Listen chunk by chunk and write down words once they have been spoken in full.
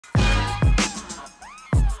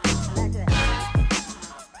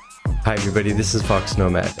Hi everybody, this is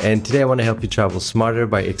foXnoMad, and today I want to help you travel smarter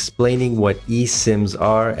by explaining what eSIMs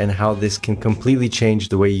are and how this can completely change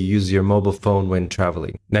the way you use your mobile phone when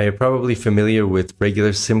traveling. Now you're probably familiar with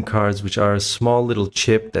regular SIM cards, which are a small little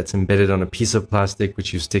chip that's embedded on a piece of plastic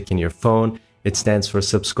which you stick in your phone. It stands for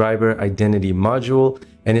Subscriber Identity Module,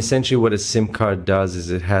 and essentially what a SIM card does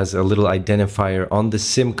is it has a little identifier on the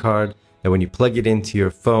SIM card that when you plug it into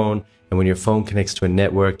your phone, and when your phone connects to a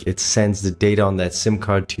network, it sends the data on that SIM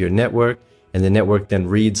card to your network, and the network then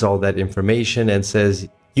reads all that information and says,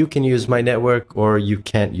 you can use my network or you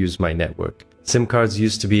can't use my network. SIM cards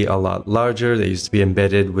used to be a lot larger. They used to be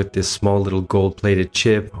embedded with this small little gold-plated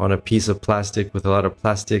chip on a piece of plastic with a lot of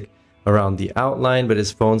plastic around the outline, but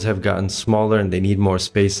as phones have gotten smaller and they need more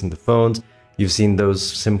space in the phones, you've seen those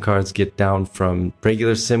SIM cards get down from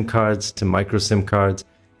regular SIM cards to micro SIM cards,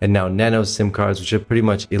 and now nano SIM cards, which have pretty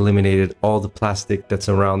much eliminated all the plastic that's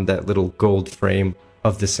around that little gold frame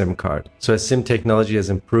of the SIM card. So as SIM technology has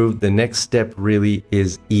improved, the next step really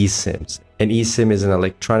is eSIMs. An eSIM is an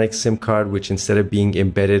electronic SIM card, which instead of being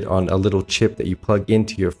embedded on a little chip that you plug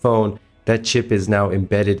into your phone, that chip is now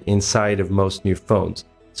embedded inside of most new phones.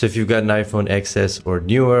 So if you've got an iPhone XS or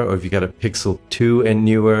newer, or if you've got a Pixel 2 and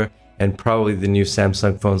newer, and probably the new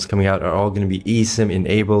Samsung phones coming out are all going to be eSIM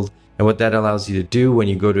enabled. And what that allows you to do when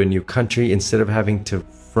you go to a new country, instead of having to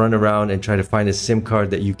run around and try to find a SIM card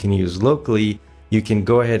that you can use locally, you can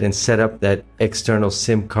go ahead and set up that external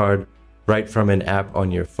SIM card right from an app on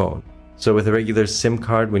your phone. So with a regular SIM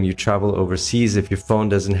card, when you travel overseas, if your phone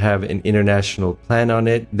doesn't have an international plan on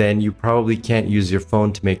it, then you probably can't use your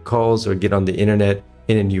phone to make calls or get on the internet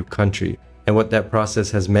in a new country. And what that process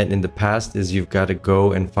has meant in the past is you've got to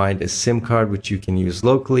go and find a SIM card which you can use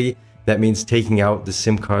locally. That means taking out the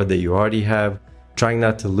SIM card that you already have, trying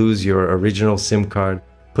not to lose your original SIM card,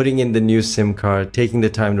 putting in the new SIM card, taking the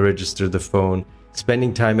time to register the phone,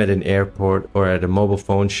 spending time at an airport or at a mobile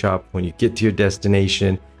phone shop when you get to your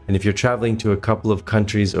destination. And if you're traveling to a couple of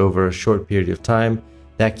countries over a short period of time,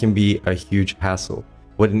 that can be a huge hassle.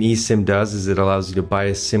 What an eSIM does is it allows you to buy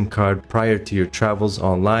a SIM card prior to your travels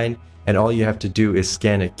online, and all you have to do is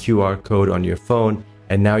scan a QR code on your phone,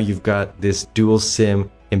 and now you've got this dual SIM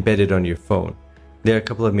embedded on your phone. There are a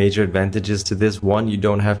couple of major advantages to this. One, you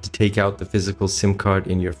don't have to take out the physical SIM card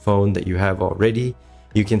in your phone that you have already.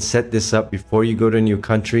 You can set this up before you go to a new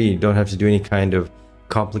country. You don't have to do any kind of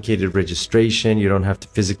complicated registration. You don't have to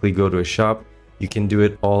physically go to a shop. You can do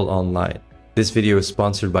it all online. This video is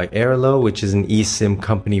sponsored by Airlo, which is an eSIM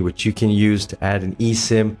company which you can use to add an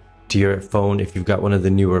eSIM to your phone if you've got one of the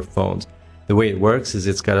newer phones. The way it works is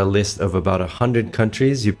it's got a list of about 100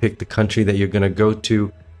 countries. You pick the country that you're going to go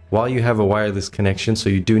to while you have a wireless connection, so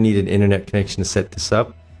you do need an internet connection to set this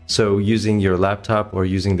up. So using your laptop or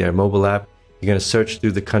using their mobile app, you're going to search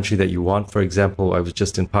through the country that you want. For example, I was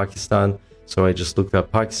just in Pakistan, so I just looked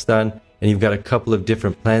up Pakistan, and you've got a couple of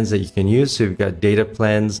different plans that you can use. So you've got data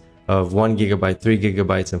plans of 1 gigabyte, 3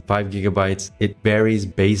 gigabytes, and 5 gigabytes. It varies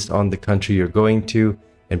based on the country you're going to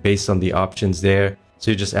and based on the options there.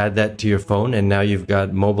 So you just add that to your phone, and now you've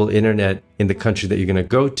got mobile internet in the country that you're going to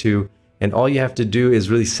go to. And all you have to do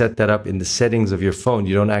is really set that up in the settings of your phone.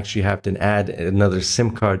 You don't actually have to add another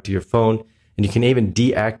SIM card to your phone. And you can even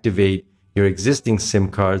deactivate your existing SIM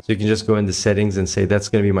card. So you can just go in the settings and say, that's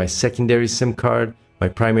going to be my secondary SIM card. My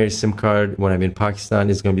primary SIM card when I'm in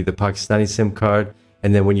Pakistan is going to be the Pakistani SIM card.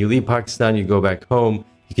 And then when you leave Pakistan, you go back home,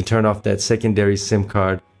 you can turn off that secondary SIM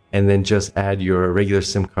card and then just add your regular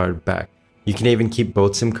SIM card back. You can even keep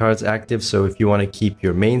both SIM cards active. So if you want to keep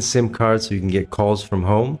your main SIM card so you can get calls from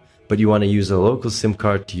home, but you want to use a local SIM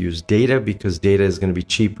card to use data because data is going to be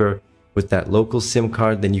cheaper with that local SIM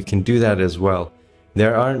card, then you can do that as well.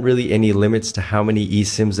 There aren't really any limits to how many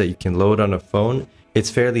eSIMs that you can load on a phone. It's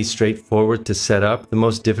fairly straightforward to set up. The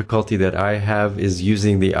most difficulty that I have is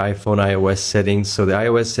using the iPhone iOS settings. So the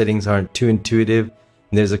iOS settings aren't too intuitive.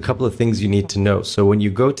 And there's a couple of things you need to know. So when you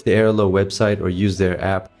go to the Airlo website or use their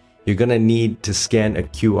app, you're going to need to scan a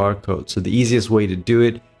QR code. So the easiest way to do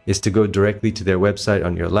it is to go directly to their website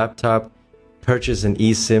on your laptop, purchase an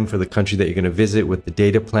eSIM for the country that you're going to visit with the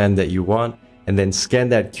data plan that you want, and then scan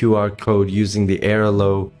that QR code using the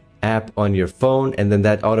Airlo app on your phone, and then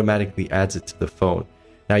that automatically adds it to the phone.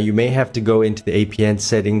 Now you may have to go into the APN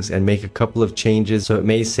settings and make a couple of changes. So it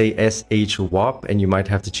may say SHWAP, and you might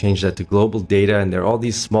have to change that to global data, and there are all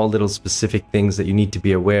these small little specific things that you need to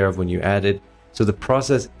be aware of when you add it. So the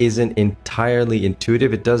process isn't entirely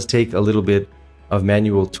intuitive. It does take a little bit of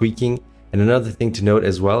manual tweaking. And another thing to note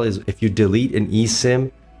as well is if you delete an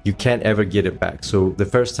eSIM, you can't ever get it back. So the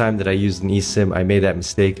first time that I used an eSIM, I made that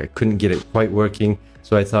mistake. I couldn't get it quite working.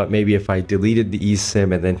 So I thought maybe if I deleted the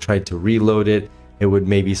eSIM and then tried to reload it, it would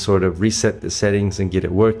maybe sort of reset the settings and get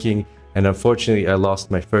it working. And unfortunately, I lost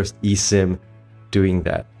my first eSIM doing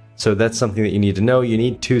that. So that's something that you need to know. You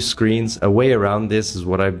need two screens. A way around this is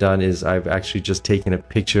what I've done is I've actually just taken a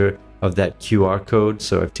picture of that QR code.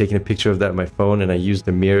 So I've taken a picture of that on my phone and I used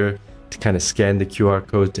the mirror to kind of scan the QR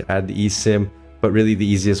code to add the eSIM. But really the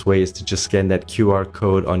easiest way is to just scan that QR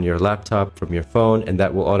code on your laptop from your phone, and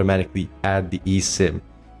that will automatically add the eSIM.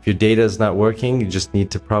 If your data is not working, you just need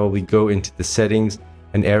to probably go into the settings,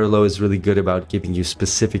 and Airalo is really good about giving you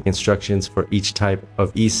specific instructions for each type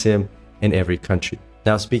of eSIM in every country.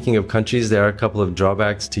 Now, speaking of countries, there are a couple of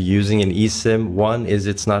drawbacks to using an eSIM. One is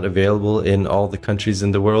it's not available in all the countries in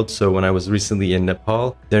the world. So when I was recently in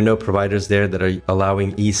Nepal, there are no providers there that are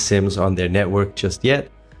allowing eSIMs on their network just yet.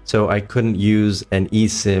 So I couldn't use an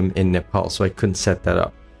eSIM in Nepal, so I couldn't set that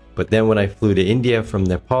up. But then when I flew to India from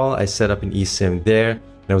Nepal, I set up an eSIM there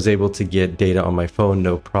and I was able to get data on my phone,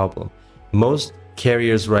 no problem. Most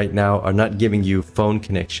carriers right now are not giving you phone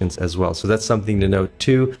connections as well. So that's something to note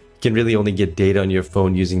too. You can really only get data on your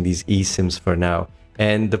phone using these eSIMs for now.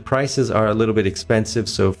 And the prices are a little bit expensive.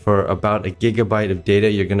 So for about a gigabyte of data,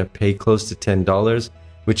 you're going to pay close to $10,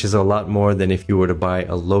 which is a lot more than if you were to buy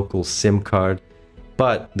a local SIM card.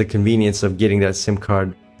 But the convenience of getting that SIM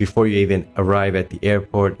card before you even arrive at the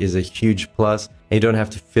airport is a huge plus. And you don't have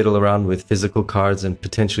to fiddle around with physical cards and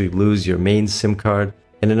potentially lose your main SIM card.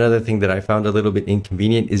 And another thing that I found a little bit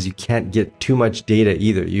inconvenient is you can't get too much data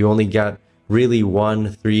either. You only got really 1,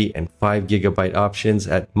 3, and 5 gigabyte options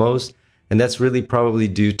at most. And that's really probably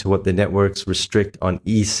due to what the networks restrict on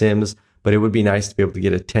eSIMs. But it would be nice to be able to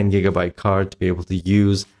get a 10 gigabyte card to be able to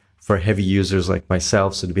use for heavy users like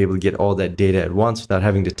myself. So to be able to get all that data at once without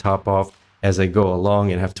having to top off as I go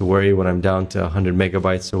along and have to worry when I'm down to 100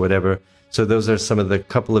 megabytes or whatever. So those are some of the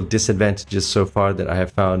couple of disadvantages so far that I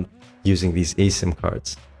have found using these eSIM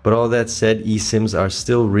cards. But all that said, eSIMs are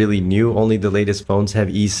still really new. Only the latest phones have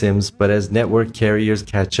eSIMs, but as network carriers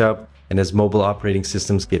catch up and as mobile operating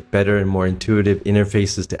systems get better and more intuitive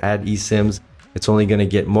interfaces to add eSIMs, it's only going to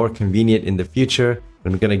get more convenient in the future,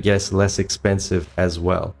 and I'm going to guess less expensive as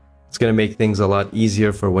well. It's going to make things a lot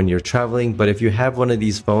easier for when you're traveling, but if you have one of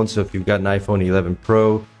these phones, so if you've got an iPhone 11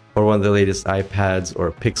 Pro or one of the latest iPads or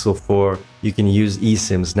a Pixel 4, you can use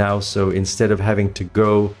eSIMs now. So instead of having to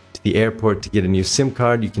go to the airport to get a new SIM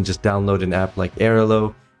card, you can just download an app like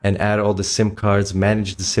Airalo and add all the SIM cards,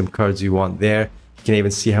 manage the SIM cards you want there. You can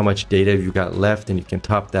even see how much data you've got left and you can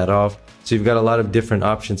top that off. So you've got a lot of different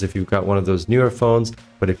options if you've got one of those newer phones,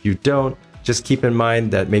 but if you don't, just keep in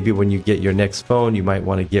mind that maybe when you get your next phone, you might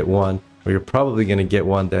want to get one, or you're probably going to get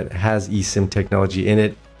one that has eSIM technology in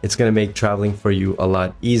it. It's going to make traveling for you a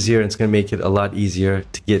lot easier. It's going to make it a lot easier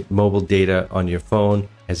to get mobile data on your phone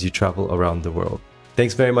as you travel around the world.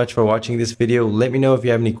 Thanks very much for watching this video. Let me know if you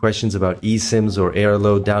have any questions about eSIMs or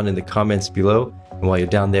Airalo down in the comments below. And while you're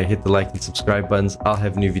down there, hit the like and subscribe buttons. I'll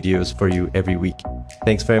have new videos for you every week.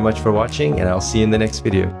 Thanks very much for watching, and I'll see you in the next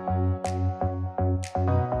video.